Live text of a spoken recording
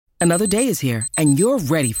Another day is here, and you're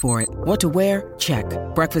ready for it. What to wear? Check.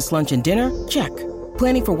 Breakfast, lunch, and dinner? Check.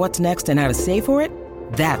 Planning for what's next and how to save for it?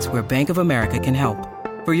 That's where Bank of America can help.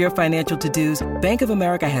 For your financial to-dos, Bank of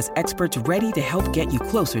America has experts ready to help get you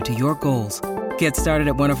closer to your goals. Get started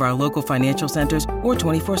at one of our local financial centers or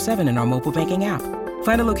 24/7 in our mobile banking app.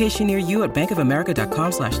 Find a location near you at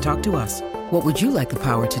bankofamerica.com/talktous. What would you like the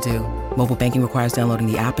power to do? Mobile banking requires downloading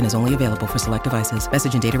the app and is only available for select devices.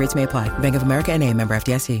 Message and data rates may apply. Bank of America N.A., member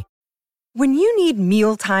FDIC. When you need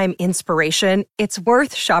mealtime inspiration, it's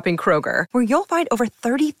worth shopping Kroger, where you'll find over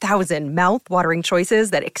 30,000 mouth-watering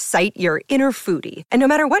choices that excite your inner foodie. And no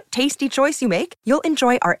matter what tasty choice you make, you'll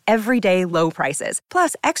enjoy our everyday low prices,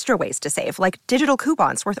 plus extra ways to save, like digital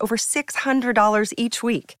coupons worth over $600 each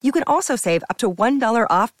week. You can also save up to $1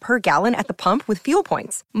 off per gallon at the pump with fuel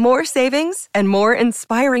points. More savings and more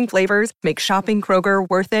inspiring flavors make shopping Kroger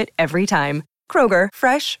worth it every time. Kroger,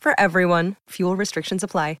 fresh for everyone. Fuel restrictions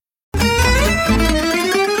apply.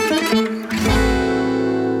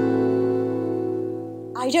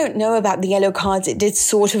 I don't know about the yellow cards. It did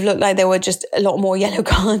sort of look like there were just a lot more yellow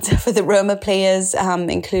cards for the Roma players,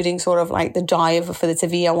 including sort of like the dive for the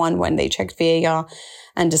Sevilla one when they checked VAR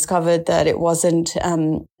and discovered that it wasn't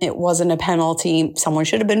a penalty. Someone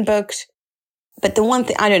should have been booked. But the one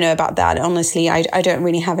thing, I don't know about that. Honestly, I don't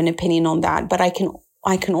really have an opinion on that, but I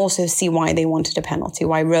can also see why they wanted a penalty,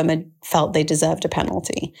 why Roma felt they deserved a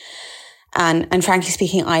penalty. And frankly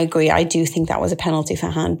speaking, I agree. I do think that was a penalty for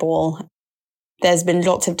handball. There's been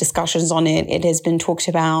lots of discussions on it. It has been talked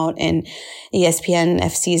about in ESPN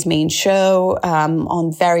FC's main show,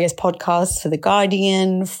 on various podcasts for The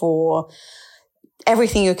Guardian, for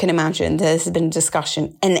everything you can imagine. There's been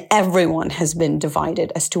discussion and everyone has been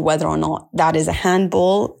divided as to whether or not that is a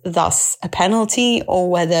handball, thus a penalty, or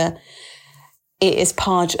whether it is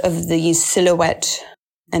part of the silhouette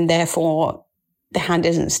and therefore the hand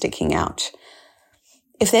isn't sticking out.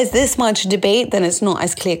 If there's this much debate, then it's not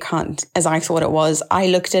as clear-cut as I thought it was. I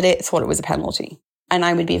looked at it, thought it was a penalty, and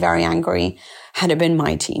I would be very angry had it been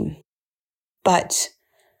my team. But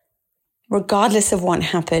regardless of what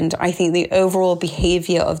happened, I think the overall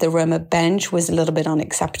behavior of the Roma bench was a little bit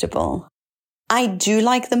unacceptable. I do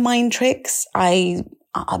like the mind tricks.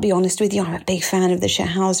 I'll be honest with you, I'm a big fan of the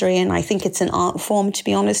shithousery, and I think it's an art form, to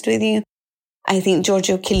be honest with you. I think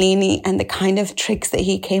Giorgio Chiellini and the kind of tricks that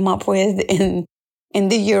he came up with in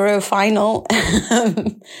the Euro final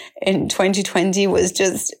in 2020 was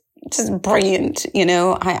just brilliant. You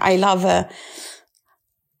know, I love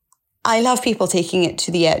people taking it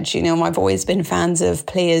to the edge. You know, I've always been fans of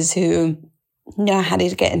players who know how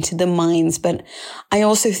to get into the minds, but I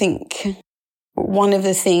also think one of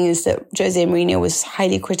the things that Jose Mourinho was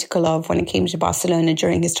highly critical of when it came to Barcelona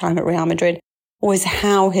during his time at Real Madrid was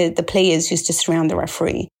how the players used to surround the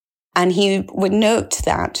referee. And he would note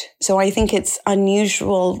that. So I think it's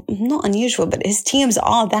unusual, not unusual, but his teams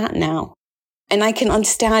are that now. And I can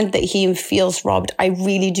understand that he feels robbed. I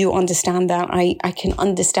really do understand that. I can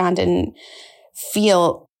understand and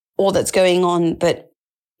feel all that's going on, but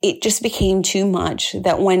it just became too much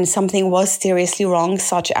that when something was seriously wrong,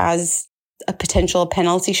 such as a potential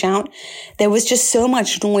penalty shout, there was just so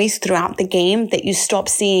much noise throughout the game that you stop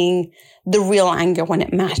seeing the real anger when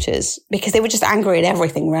it matters, because they were just angry at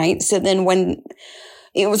everything, right? So then when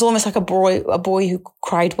it was almost like a boy who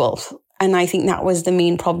cried wolf. And I think that was the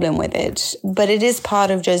main problem with it. But it is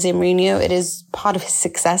part of Jose Mourinho. It is part of his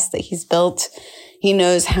success that he's built. He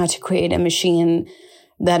knows how to create a machine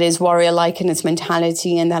that is warrior-like in its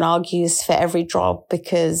mentality and that argues for every drop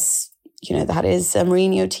because, you know, that is a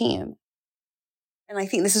Mourinho team. And I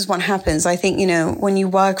think this is what happens. I think, you know, when you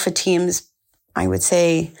work for teams, I would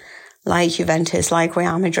say, like Juventus, like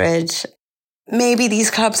Real Madrid, maybe these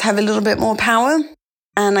clubs have a little bit more power.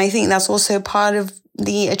 And I think that's also part of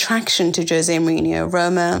the attraction to Jose Mourinho.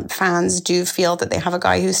 Roma fans do feel that they have a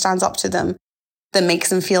guy who stands up to them, that makes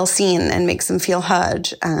them feel seen and makes them feel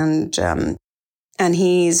heard. And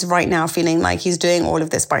he's right now feeling like he's doing all of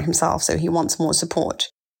this by himself. So he wants more support.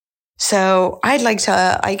 So I'd like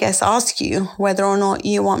to, I guess, ask you whether or not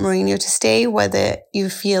you want Mourinho to stay, whether you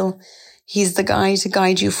feel he's the guy to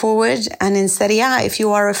guide you forward. And in Serie A, if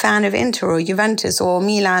you are a fan of Inter or Juventus or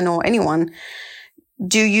Milan or anyone,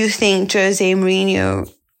 do you think Jose Mourinho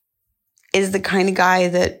is the kind of guy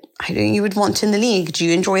that you would want in the league? Do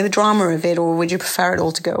you enjoy the drama of it, or would you prefer it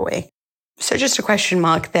all to go away? So just a question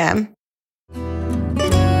mark there.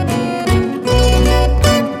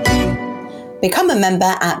 Become a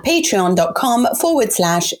member at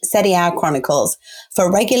patreon.com/Serie A Chronicles for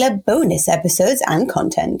regular bonus episodes and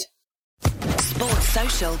content. Sports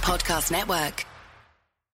Social Podcast Network.